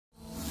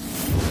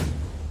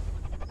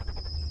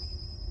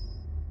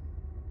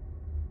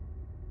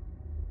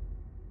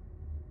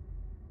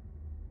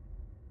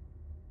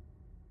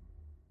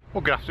Well,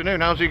 good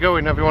afternoon. How's it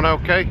going? Everyone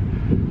okay?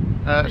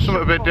 Something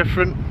a bit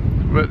different.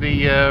 We're at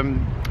the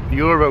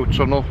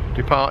Eurotunnel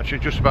departure,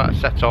 just about to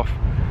set off.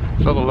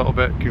 It's a little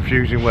bit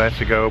confusing where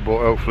to go, but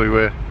hopefully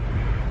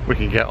we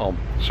can get on.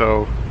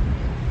 So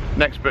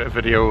next bit of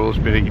video will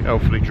be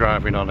hopefully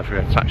driving on if we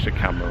attach the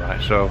camera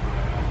right. So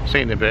see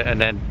you in a bit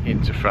and then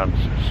into France.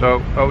 So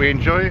hope we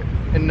enjoy it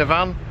in the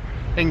van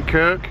in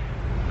Kirk.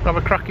 Have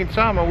a cracking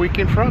time a week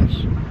in France.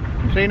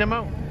 See you in a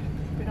moment.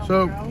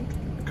 So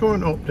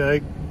current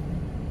update.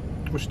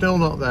 We're still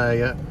not there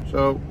yet,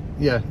 so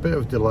yeah, bit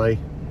of delay,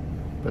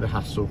 bit of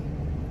hassle,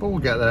 but we'll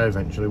get there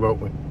eventually,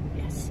 won't we?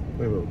 Yes.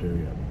 We will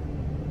do, yeah.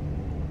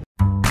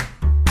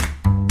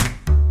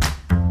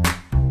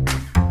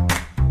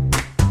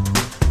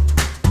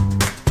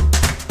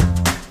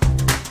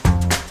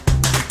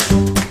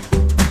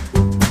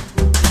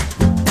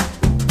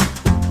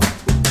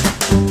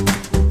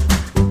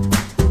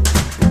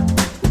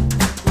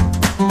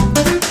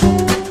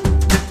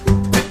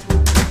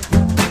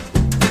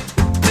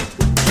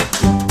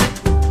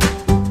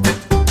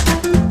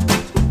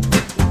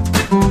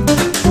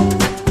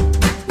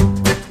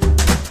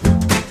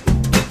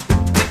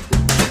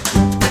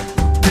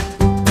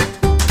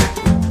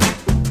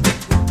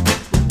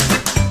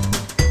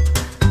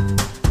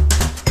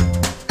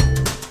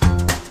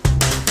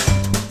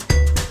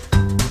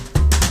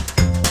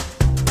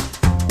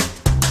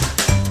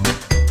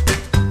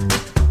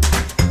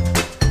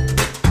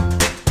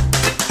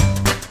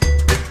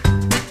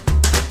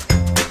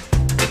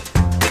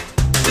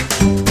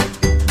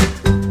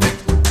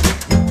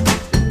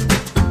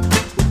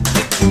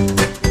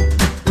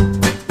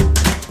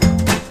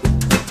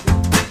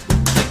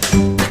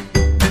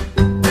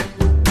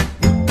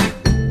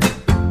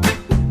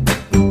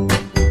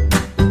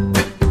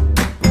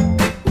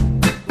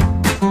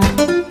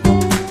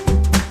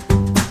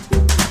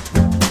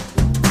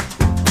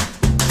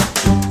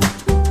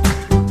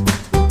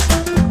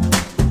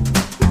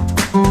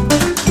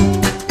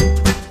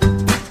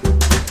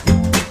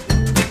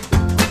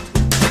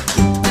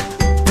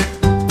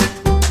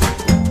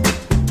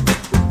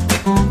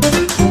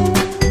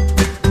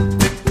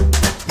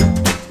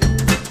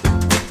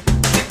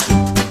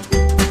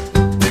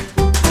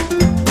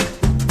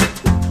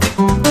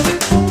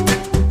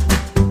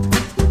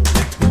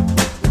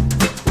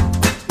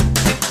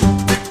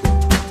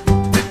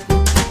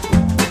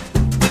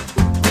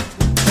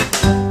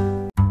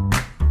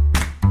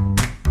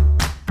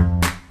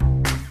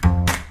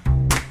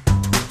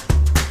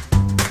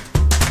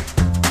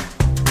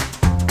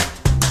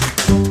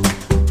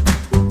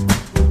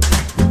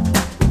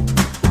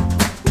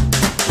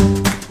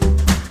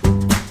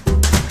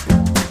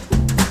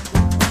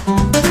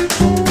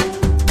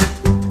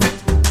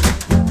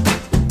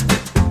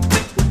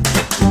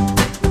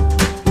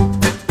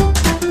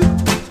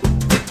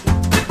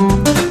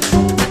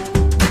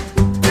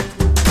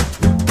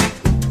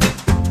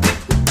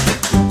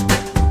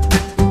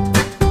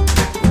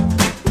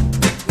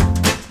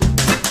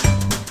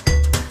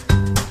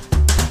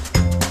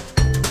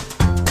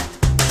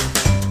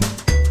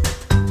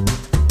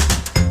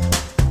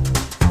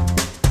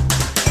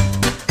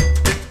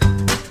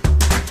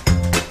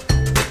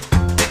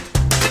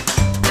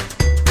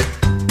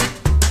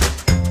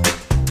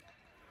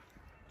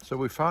 So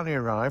we finally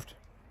arrived.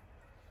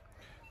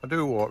 I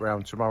do walk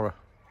around tomorrow,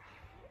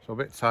 so I'm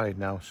a bit tired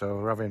now, so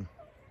we're having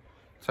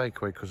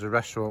takeaway because the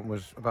restaurant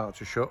was about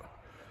to shut.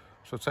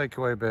 So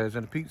takeaway beers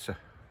and a pizza.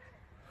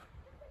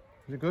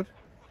 Is it good?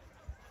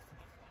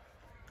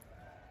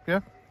 Yeah?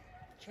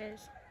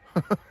 Cheers.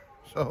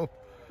 So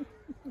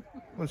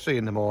we'll see you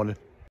in the morning.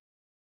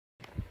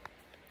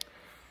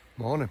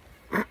 Morning.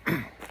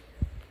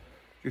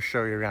 Just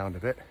show you around a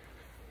bit.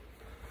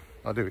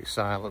 I'll do it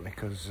silently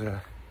because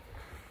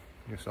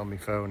just on my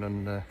phone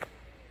and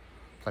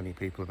plenty of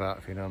people about,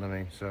 if you know what I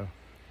mean. So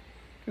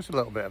just a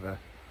little bit of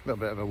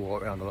a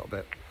walk around a little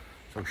bit.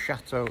 So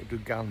Chateau de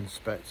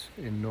Ganspet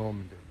in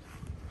Normandy.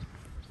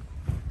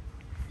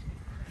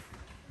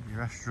 The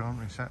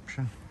restaurant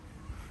reception.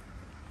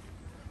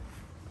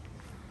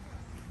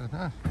 So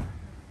nice.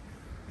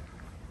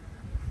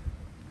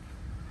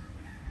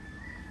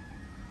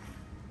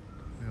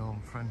 The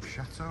old French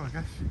chateau, I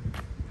guess.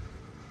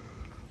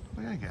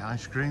 Well, yeah, get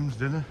ice creams,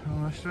 dinner, all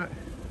the rest of it.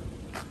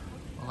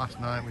 Well, last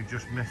night we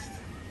just missed.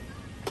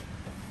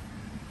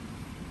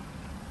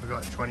 We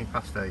got at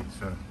 8:20,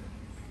 so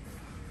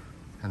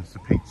hence the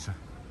pizza.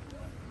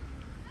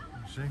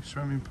 You see,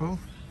 swimming pool.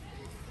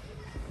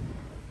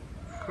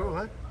 Cool,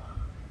 eh?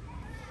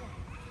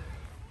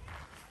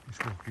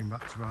 Just walking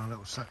back to our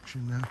little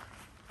section now.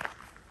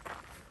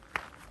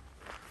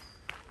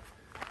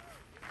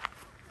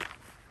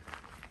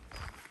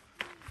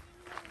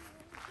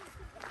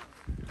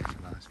 It's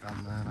a nice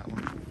van there, that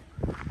one.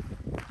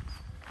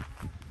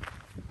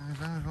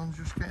 Everyone's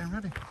just getting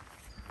ready.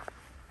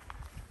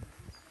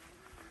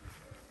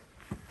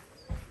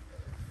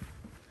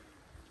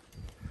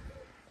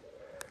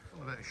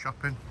 A bit of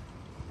shopping,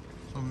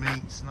 some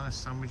meats, nice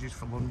sandwiches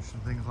for lunch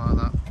and things like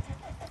that.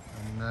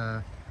 And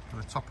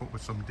going to top up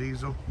with some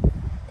diesel.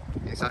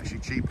 It's actually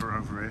cheaper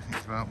over here.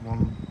 It's about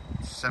 1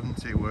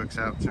 70 works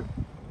out to.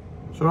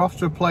 So we're off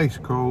to a place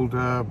called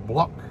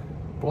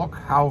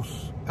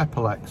Blockhaus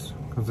Eperleques,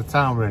 because the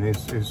town we're in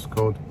is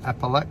called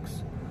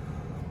Eperleques,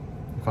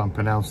 if I'm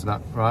pronouncing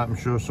that right. I'm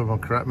sure someone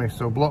will correct me.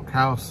 So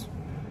Blockhaus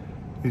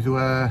is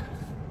where,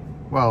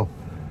 well,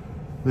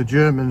 the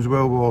Germans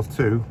World War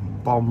II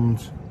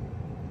bombed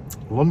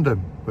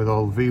London with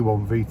all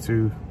V1,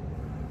 V2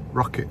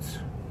 rockets,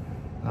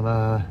 and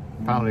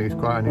apparently it's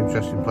quite an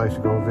interesting place to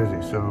go and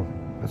visit, so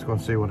let's go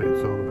and see what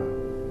it's all about.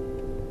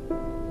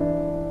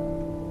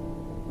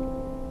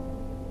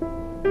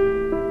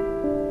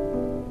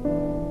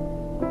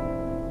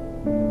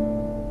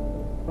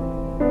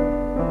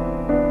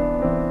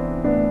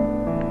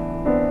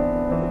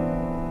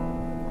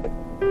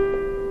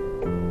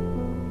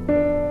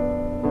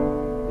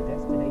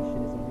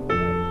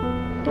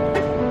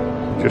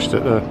 Just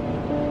at the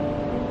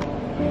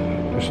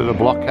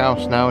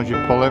Blockhaus now as you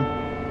pull in.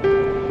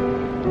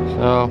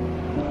 So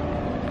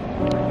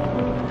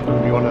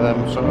it'll be one of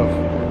them sort of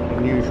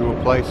unusual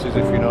places,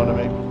 if you know what I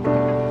mean.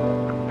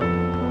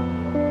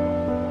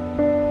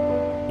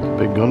 It's a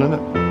big gun, isn't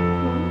it?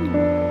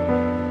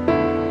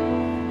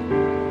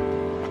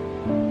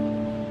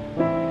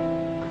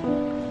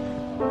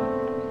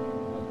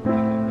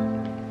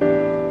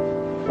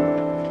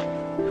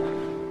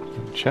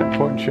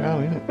 Checkpoint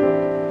Charlie, isn't it?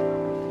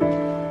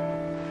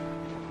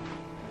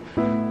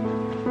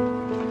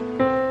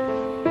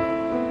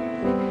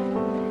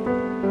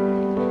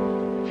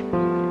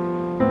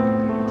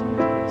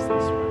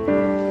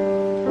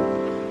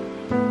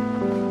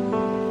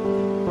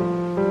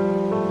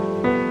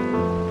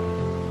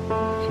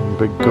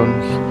 Big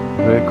guns,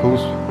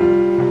 vehicles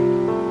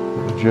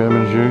that the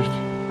Germans used.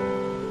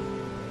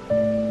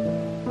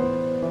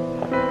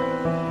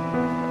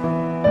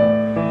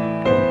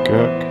 From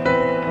Kirk.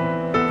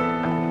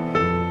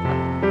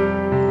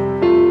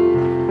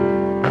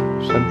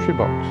 Sentry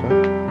box,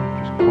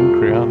 just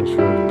concrete harness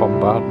for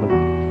bombardment.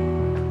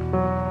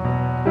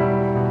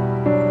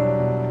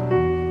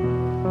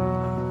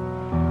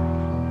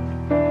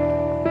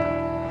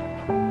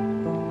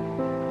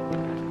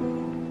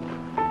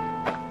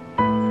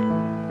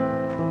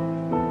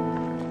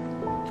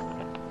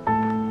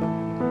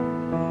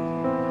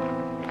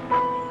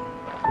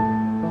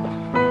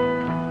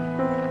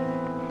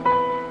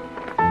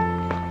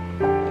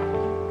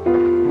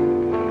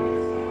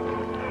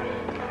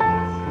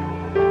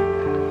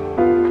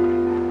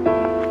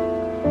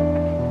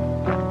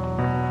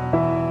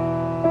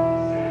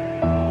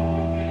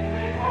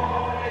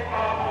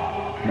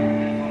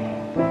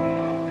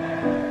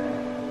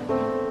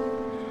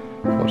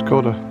 What's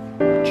called a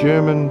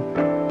German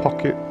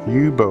pocket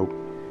U-boat.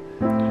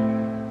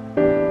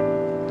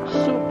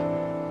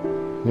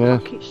 Yeah.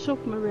 Pocket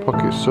submarine.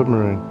 Pocket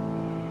submarine.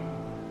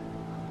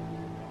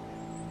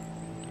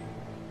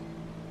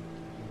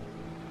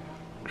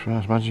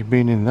 Christ, imagine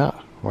being in that.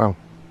 Wow.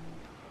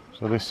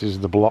 So this is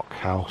the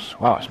Blockhaus.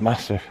 Wow, it's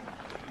massive.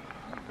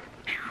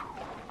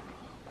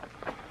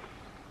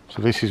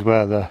 So this is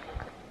where the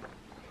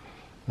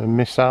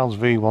missiles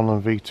V1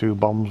 and V2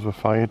 bombs were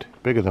fired.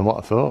 Bigger than what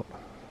I thought.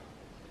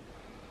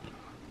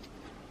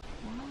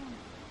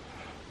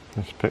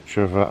 This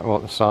picture of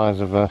what the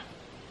size of a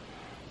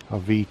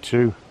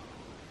V2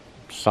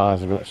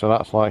 size of it. So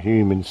that's like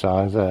human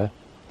size there.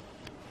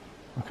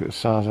 Look at the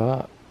size of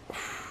that.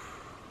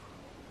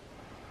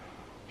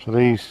 So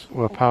these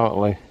were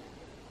apparently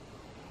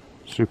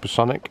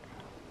supersonic.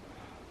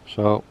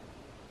 So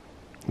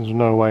there's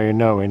no way of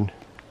knowing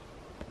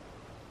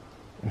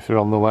if they're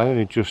on the way.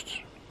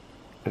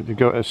 They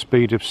go at a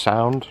speed of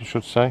sound, I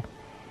should say.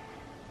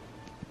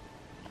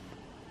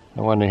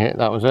 And when they hit,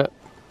 that was it.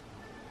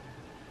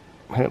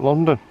 Hit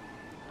London.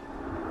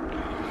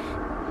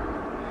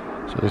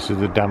 So this is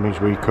the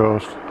damage we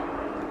caused.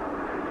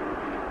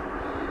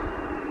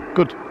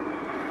 Good.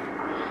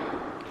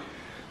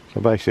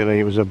 So basically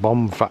it was a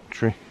bomb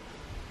factory.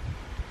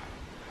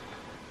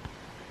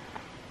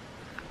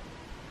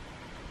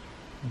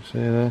 You see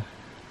there?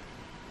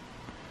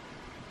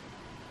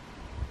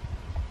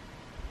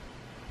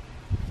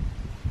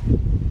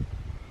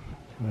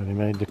 Where they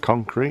made the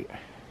concrete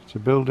to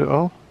build it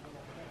all.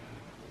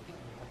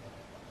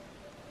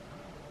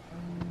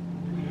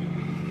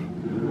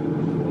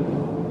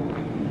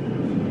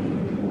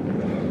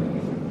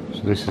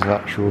 So this is the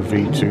actual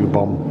V2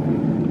 bomb.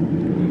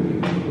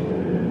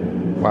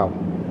 Wow.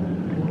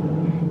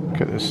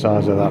 Look at the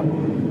size of that.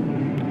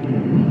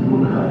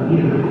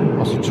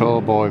 That's a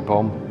tall boy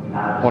bomb.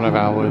 One of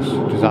ours,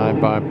 designed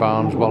by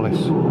Barnes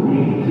Wallis.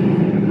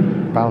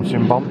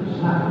 Bouncing bomb.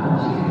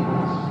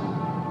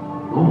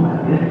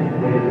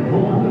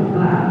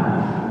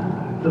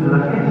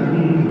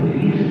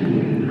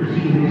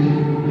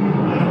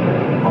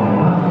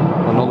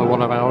 Another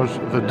one of ours,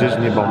 the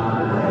Disney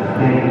bomb.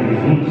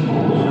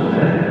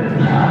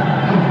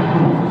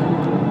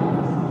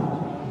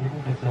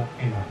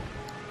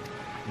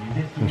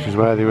 This is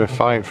where they were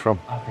fired from.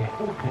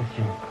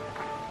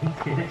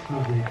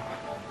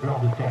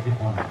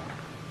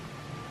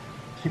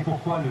 C'est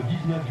pourquoi le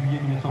 19 juillet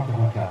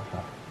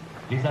 1944,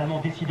 Les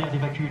Allemands décidèrent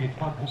d'évacuer les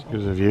 3 groupes.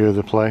 Gives a view of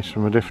the place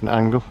from a different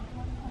angle.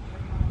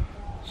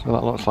 So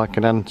that looks like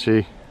an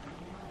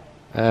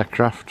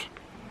anti-aircraft.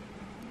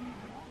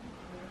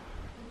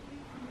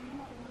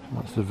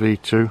 That's the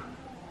V2.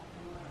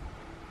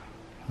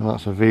 And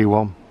that's a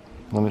V1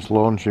 on its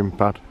launching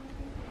pad.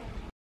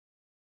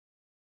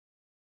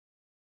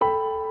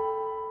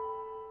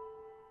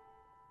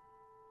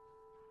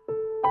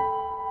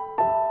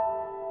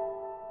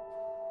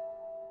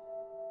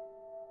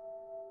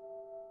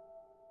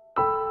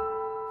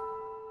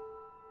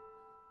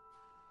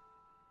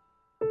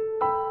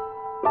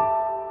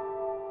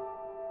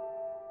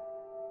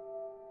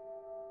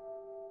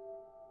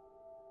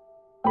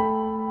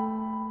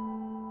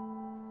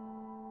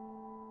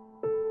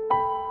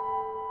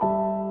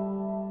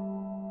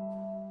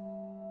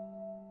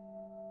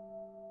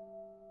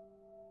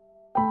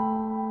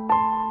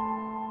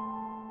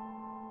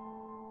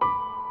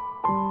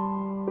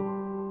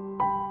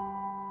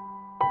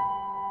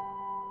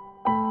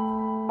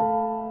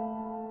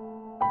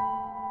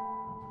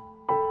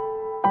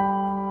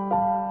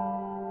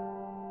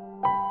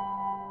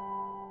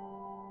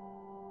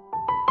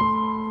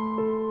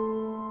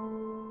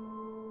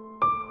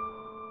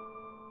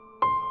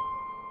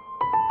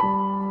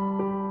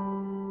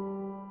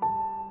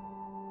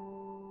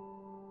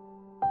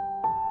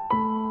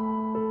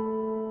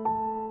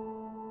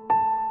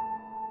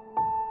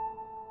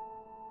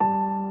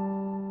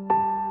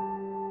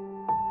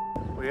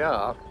 We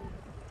are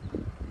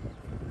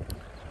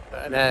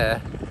at an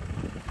Aire,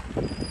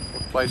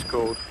 a place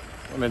called,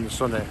 I'm in the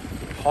sun here,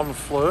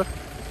 Honfleur.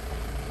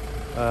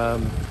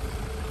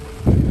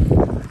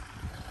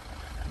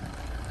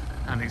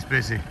 And it's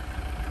busy.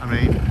 I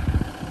mean,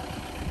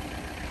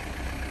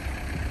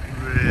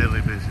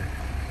 really busy.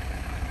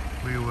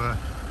 We were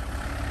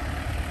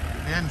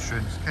at the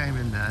entrance, came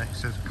in there, it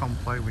says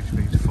complete, which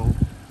means full.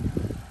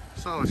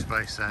 Saw a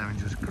space there and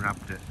just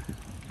grabbed it.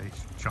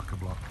 It's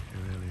chock-a-block, it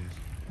really is.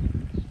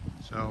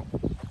 So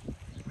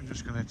we're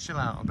just going to chill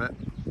out a bit.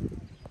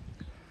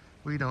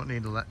 We don't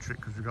need electric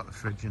because we've got the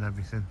fridge and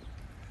everything.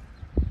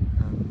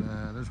 And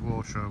there's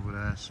water over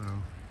there, so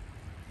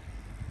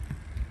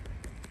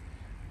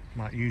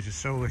might use a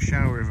solar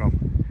shower if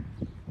I'm.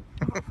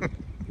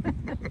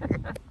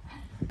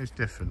 It's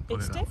different.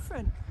 It's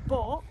different,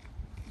 but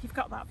you've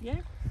got that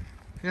view.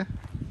 Yeah,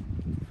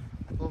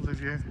 lovely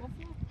view.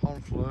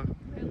 Honfleur.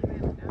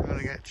 We're going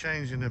to get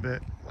changed in a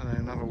bit and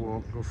then have a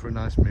walk and go for a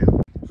nice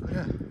meal. So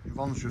yeah,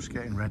 Yvonne's just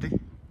getting ready.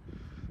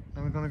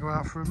 Then we're going to go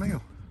out for a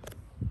meal.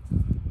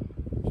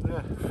 So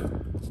yeah,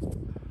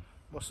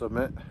 must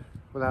admit,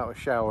 without a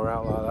shower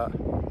out like that,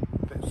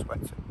 a bit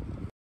sweaty.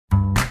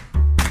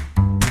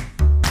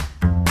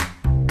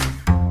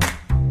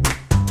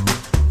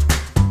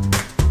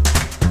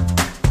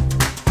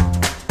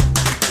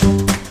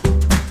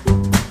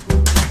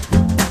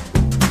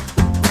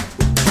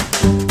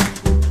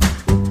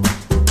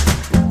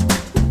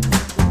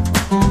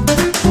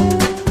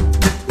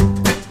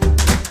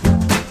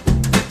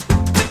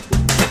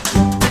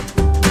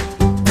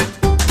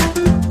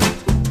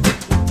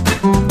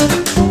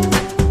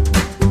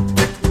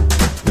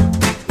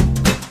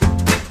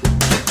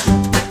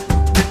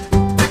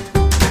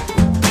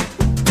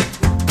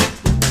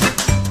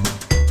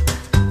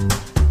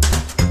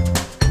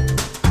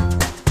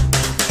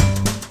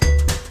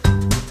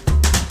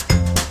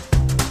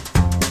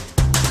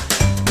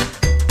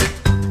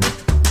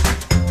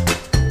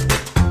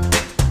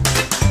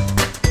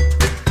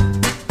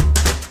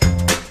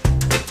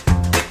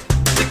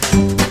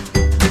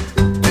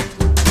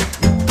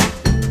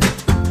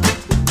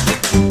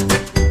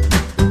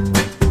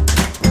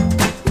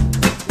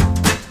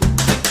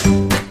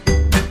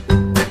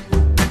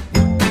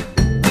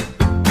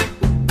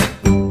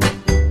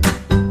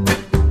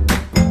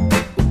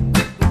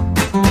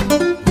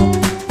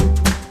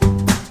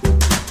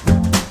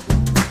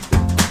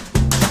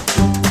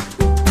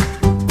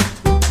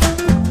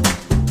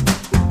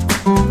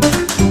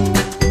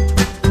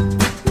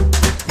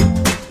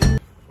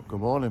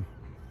 Morning,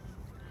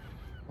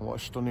 and what a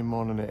stunning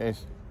morning it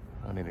is.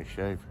 I need a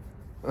shave.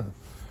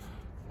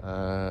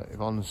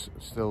 Yvonne's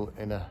still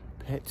in a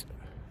pit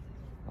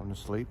having a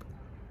sleep,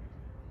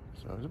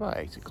 so it's about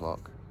 8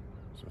 o'clock,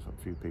 so there's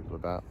a few people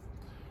about,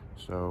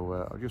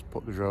 so I'll just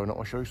put the drone up.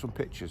 I'll show you some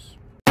pictures.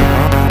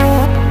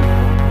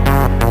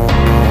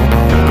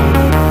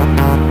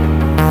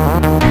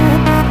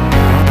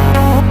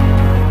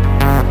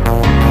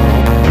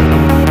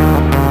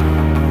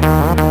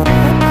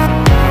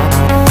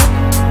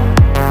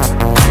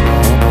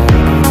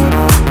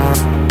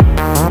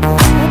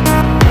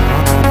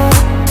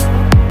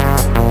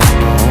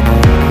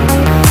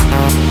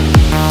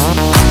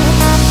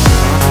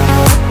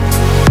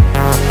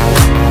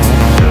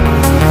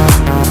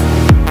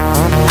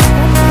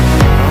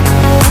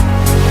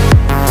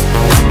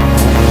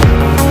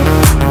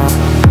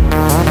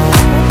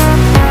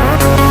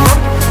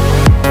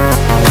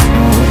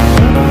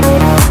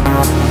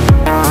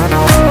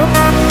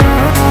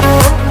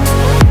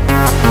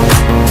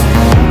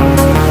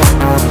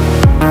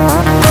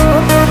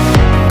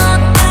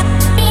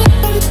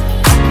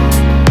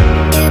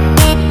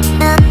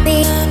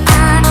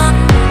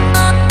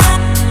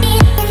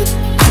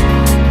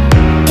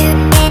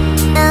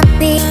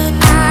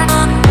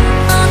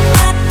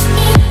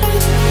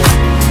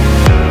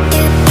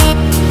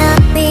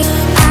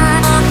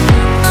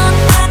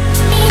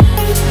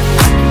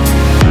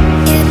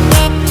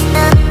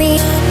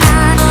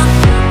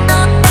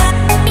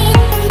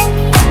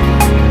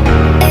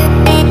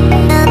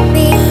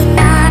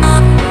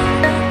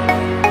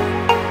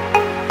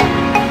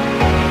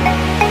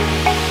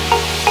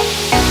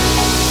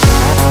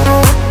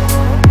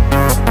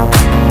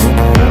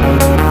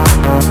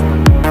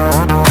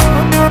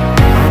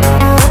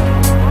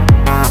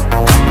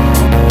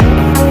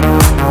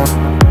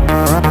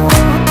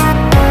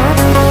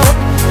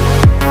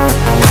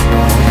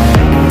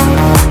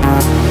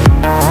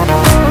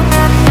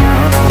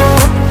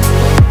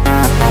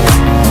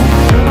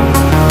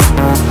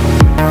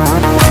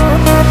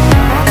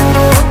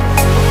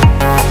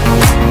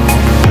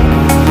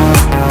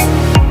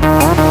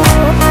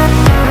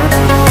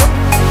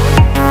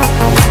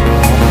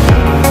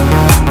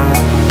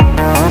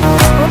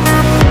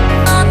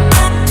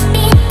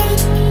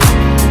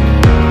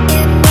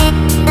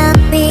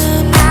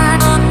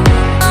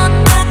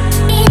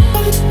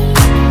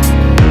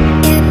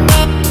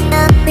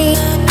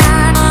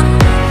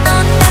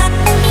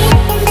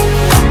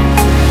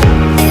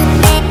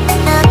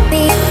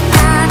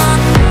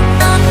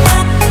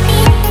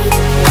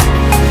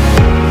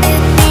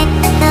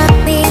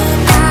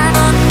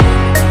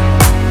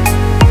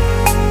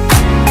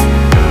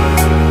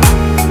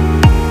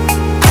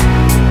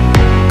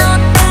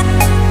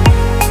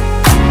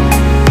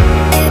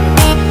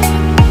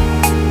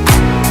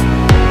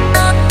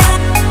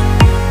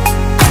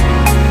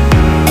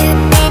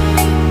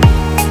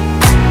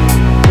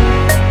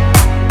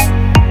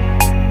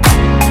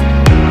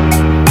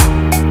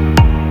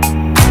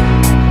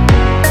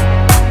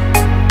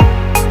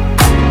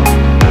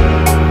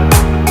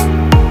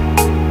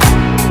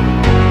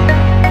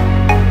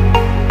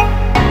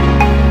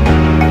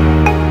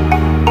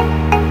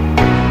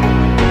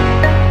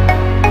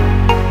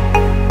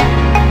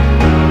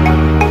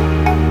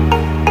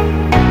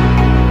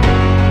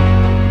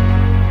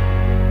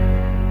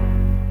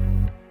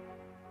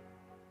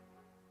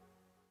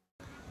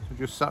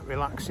 just sat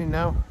relaxing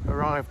now.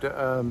 Arrived at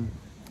a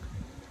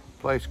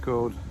place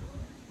called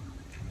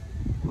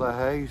Le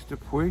Haze de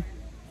Puy.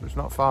 It's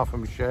not far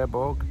from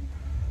Cherbourg.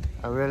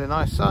 A really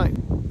nice site.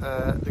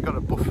 They got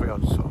a buffet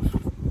on sort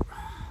of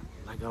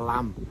like a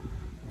lamb,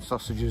 and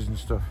sausages and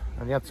stuff.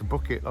 And he had to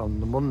book it on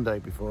the Monday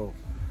before.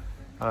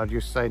 And I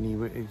just saying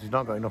he's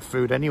not got enough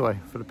food anyway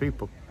for the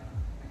people.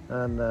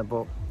 And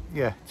but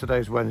yeah,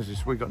 today's Wednesday,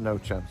 so we got no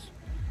chance.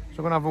 So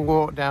I'm gonna have a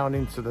walk down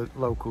into the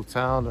local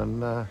town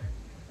and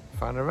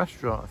find a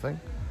restaurant. I think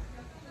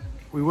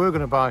we were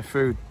gonna buy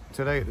food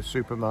today at the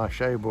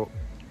supermarché, but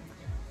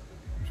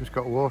just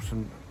got worse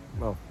and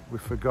well, we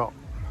forgot.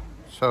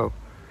 So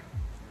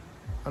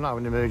I'm not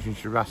having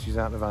emergency rashes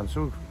out of the van.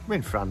 So we're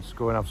in France.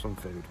 Go and have some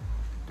food,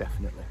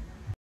 definitely.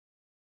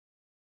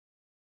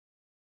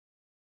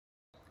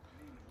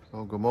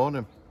 Oh, good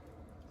morning.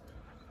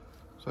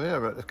 So yeah,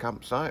 we're at the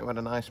campsite. We had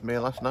a nice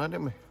meal last night,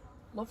 didn't we?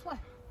 Lovely.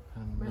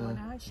 And, Really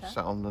nice, yeah.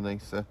 Sat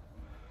underneath the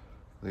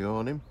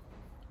awning,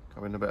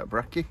 having a bit of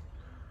brekkie,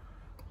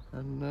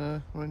 and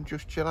we're going to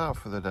just chill out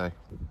for the day.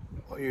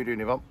 What are you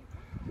doing, Yvonne?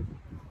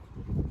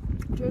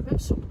 Do a bit of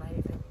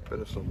sunbathing. Bit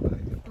of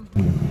sunbathing.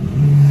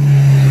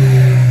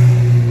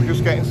 We're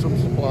just getting some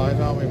supplies,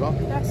 aren't we,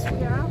 Yvonne? Yes,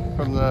 we are.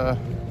 From the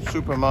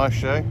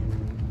supermarché,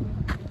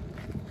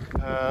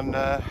 and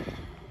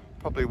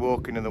probably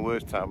walking in the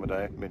worst time of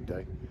day,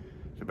 midday.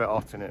 It's a bit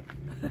hot in it.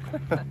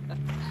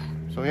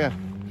 So yeah,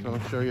 so I'll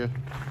show you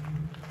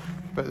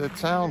a bit of the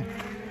town.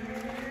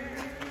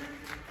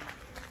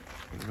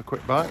 Give a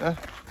quick bite there.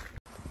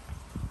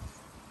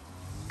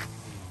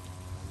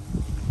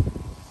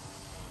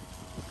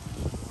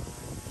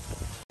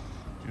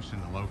 Just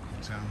in the local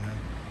town now.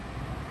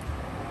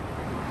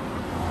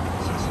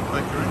 So some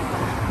bakery,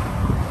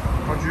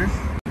 produce.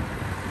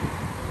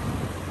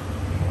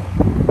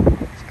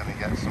 Just going to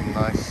get some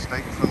nice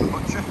steak from the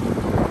butcher.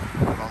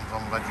 One's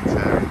on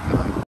vegetarian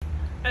today.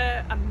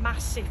 A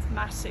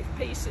massive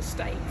piece of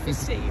steak for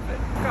Stephen.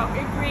 Got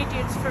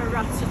ingredients for a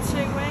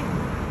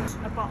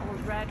ratatouille, a bottle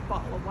of red,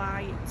 bottle of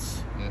white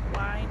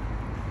wine,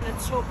 and a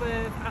tub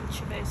of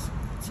anchovies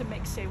to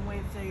mix in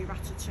with the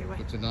ratatouille.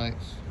 For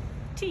tonight's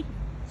Tea.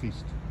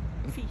 feast.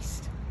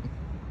 Feast.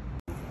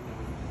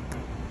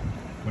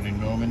 We're in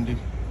Normandy.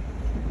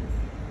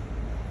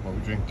 What are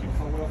we drinking?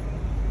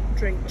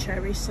 Drink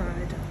cherry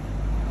cider.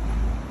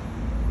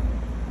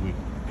 Oui.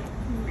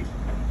 Oui.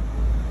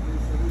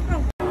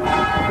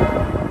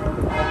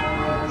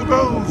 The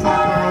bells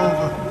are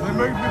over. They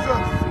made me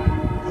deaf.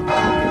 The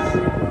bells.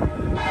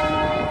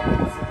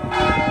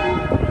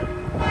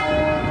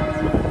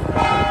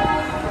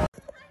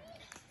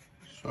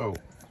 So,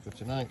 for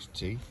tonight's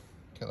tea,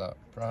 look at that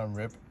prime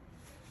rib,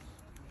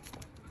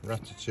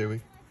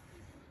 ratatouille,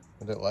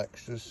 a little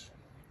extras,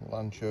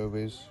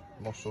 anchovies,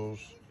 mussels.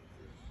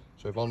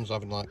 So Yvonne's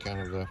having like kind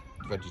of the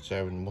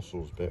vegetarian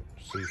mussels bit,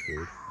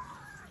 seafood.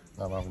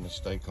 I'm having a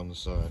steak on the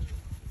side,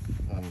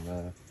 and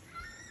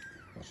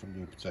got some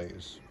new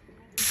potatoes.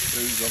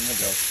 Brew's on the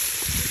go.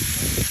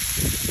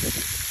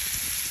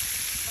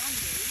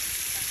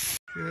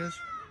 Cheers.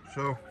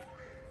 So,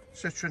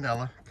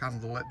 citronella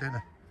candlelit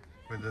dinner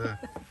with a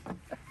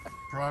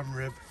prime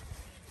rib,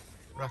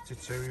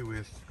 ratatouille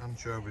with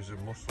anchovies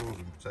and mussels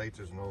and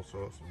potatoes and all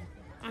sorts. And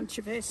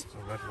Anchovies.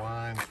 some red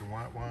wine, some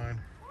white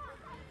wine.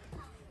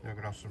 You're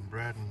gonna have some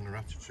bread and the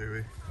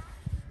ratatouille.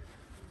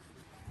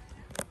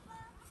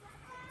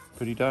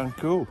 Pretty darn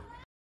cool.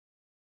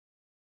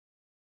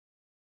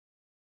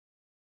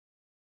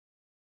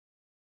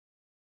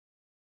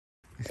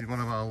 This is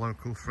one of our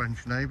local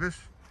French neighbours.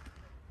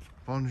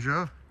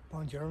 Bonjeur.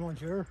 Bonjour,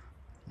 bonjour.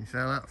 You say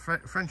that?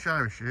 French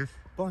Irish is?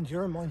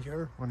 Bonjour,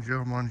 bonjour.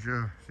 Bonjour,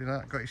 bonjour. See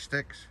that? Got your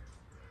sticks?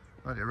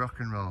 Let it rock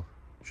and roll.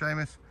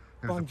 Seamus,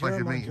 it was a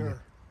pleasure meeting you.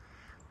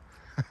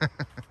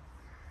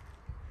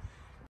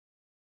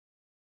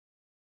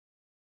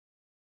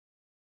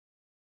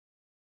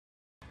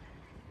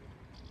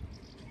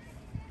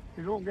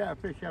 You don't get a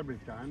fish every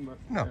time, but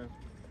No.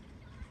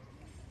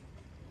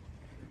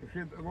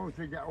 once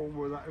you get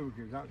over that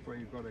oozes, that's what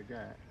you've got to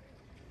get.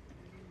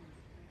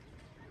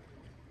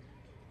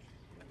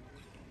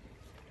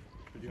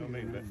 You know what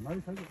I mean? Nice,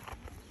 isn't it?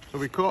 So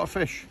we caught a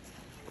fish.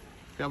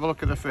 Have a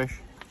look at the fish.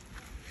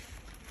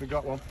 We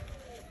got one.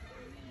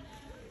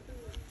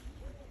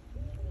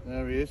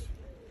 There he is.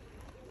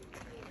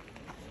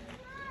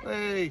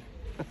 Hey!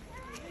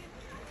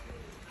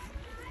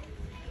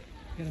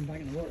 Get him back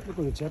in the water. Look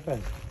at the tip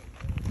end.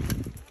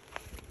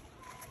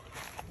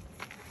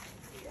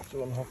 Have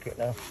to unhook it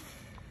now.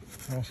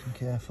 Nice and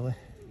carefully.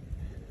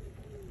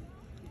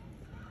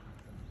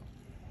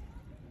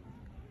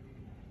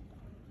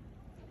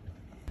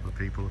 The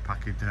people are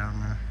packing down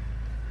there.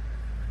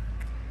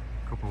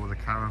 A couple with a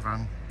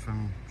caravan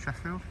from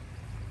Sheffield.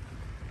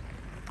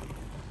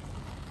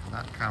 And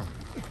that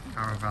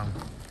caravan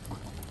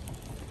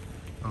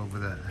over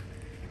there.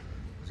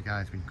 There's a guy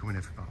who's been coming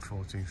here for about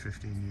 14,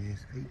 15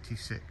 years.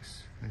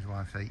 86, his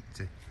wife's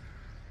 80.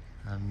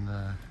 And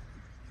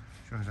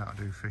shows how to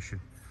do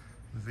fishing.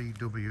 The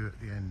VW at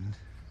the end.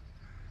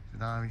 It's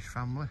an Irish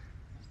family.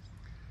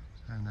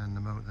 And then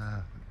the moat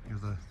there, the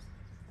other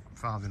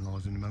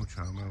father-in-laws in the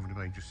motorhome over the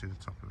way, just see the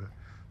top of it.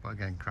 But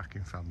again,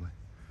 cracking family.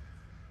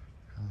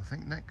 And I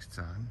think next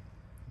time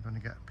I'm going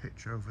to get a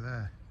pitch over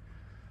there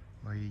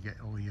where you get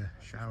all your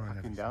shower and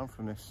everything. Down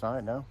from this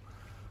side now,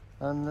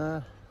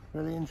 and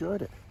really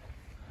enjoyed it.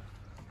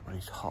 But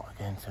it's hot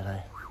again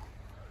today,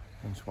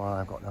 hence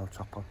why I've got no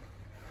top on.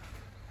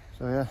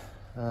 So yeah,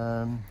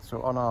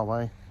 so on our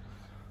way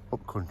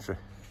up country.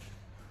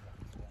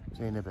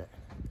 See you in a bit.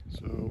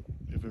 So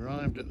we've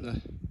arrived at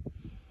the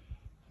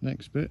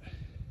next bit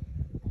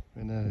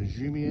in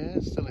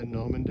Jumière, still in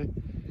Normandy.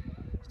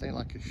 Staying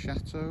like a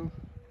chateau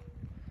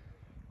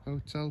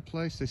hotel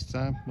place this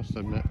time, must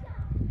admit.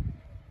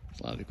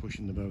 Slightly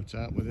pushing the boat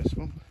out with this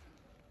one.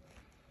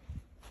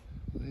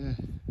 But yeah,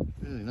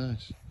 really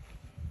nice.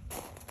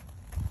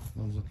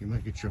 Mom's looking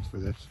mega chuffed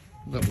with this.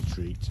 Little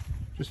treat,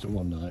 just a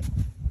one night.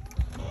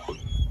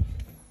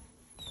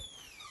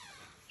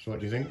 So what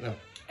do you think then?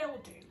 It'll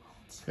do,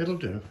 Mont. It'll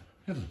do.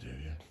 It'll do,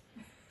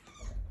 yeah.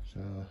 So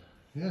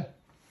yeah,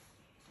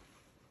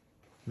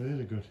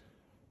 really good.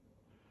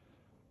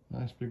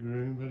 Nice big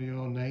room, very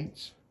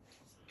ornate.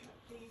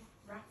 The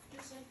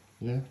rafters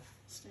in. Yeah.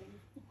 Steve.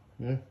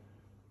 Yeah.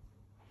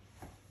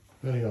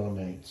 Very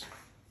ornate.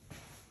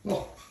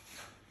 Oh,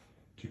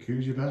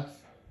 jacuzzi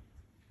bath.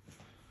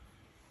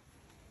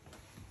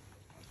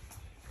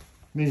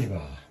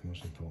 Minibar,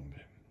 most important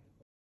bit.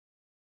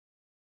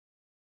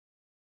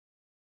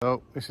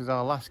 So this is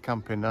our last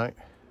camping night.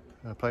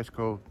 A place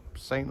called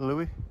St.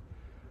 Louis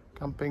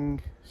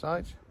camping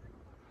site.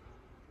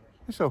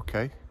 It's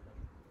okay.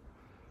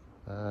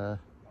 Yeah,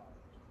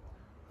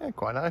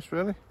 quite nice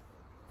really.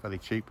 Fairly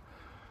cheap,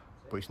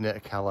 but it's near to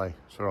Calais,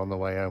 so we're on the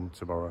way home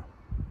tomorrow.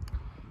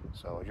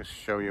 So I'll just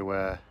show you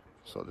where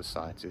sort of the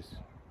site is.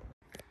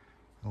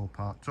 All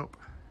parked up.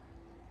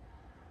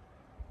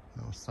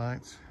 Little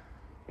site.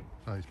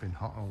 So it's been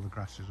hot, all the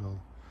grass is all.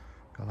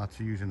 I had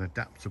to use an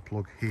adapter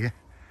plug here,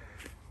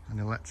 and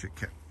the electric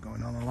kept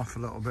going on and off a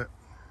little bit.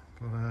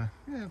 But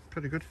yeah,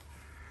 pretty good.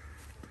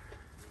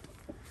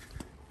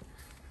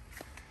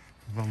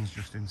 Ron's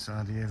just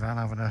inside the van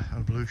having an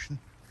ablution.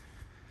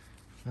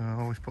 So I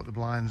always put the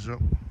blinds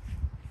up.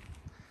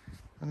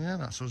 And yeah,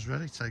 that's us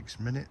ready, takes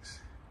minutes.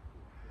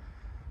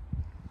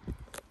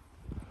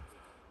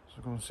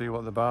 So go and see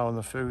what the bar and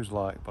the food's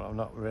like, but I'm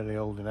not really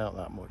holding out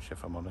that much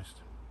if I'm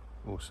honest.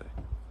 We'll see.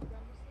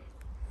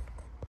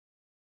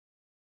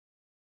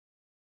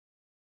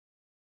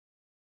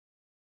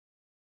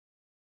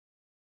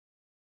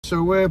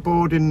 So we're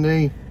boarding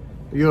the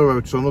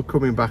Eurotunnel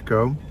coming back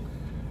home,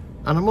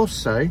 and I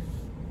must say,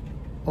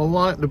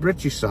 unlike the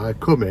British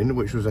side coming,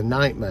 which was a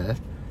nightmare,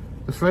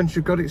 the French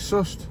have got it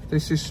sussed.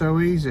 This is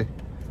so easy.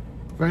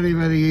 Very,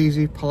 very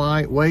easy,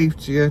 polite, wave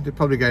to you. They're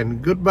probably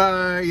going,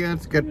 goodbye, you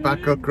have to get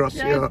back across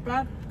your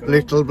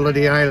little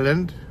bloody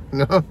island.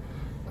 No.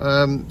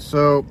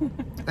 So,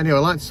 anyway,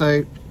 I'd like to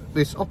say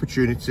this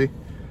opportunity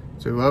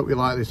to hope you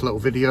like this little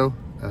video.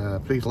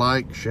 Please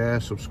like, share,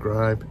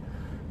 subscribe,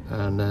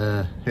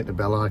 and hit the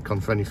bell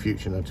icon for any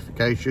future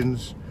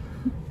notifications.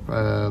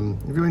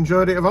 Have you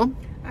enjoyed it, Yvonne?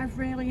 I've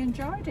really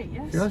enjoyed it,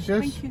 yes. Yes,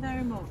 yes. Thank you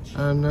very much.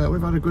 And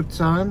we've had a good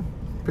time.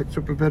 Picked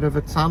up a bit of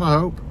a tan, I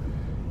hope.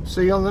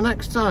 See you on the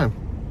next time.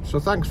 So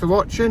thanks for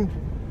watching.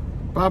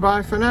 Bye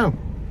bye for now.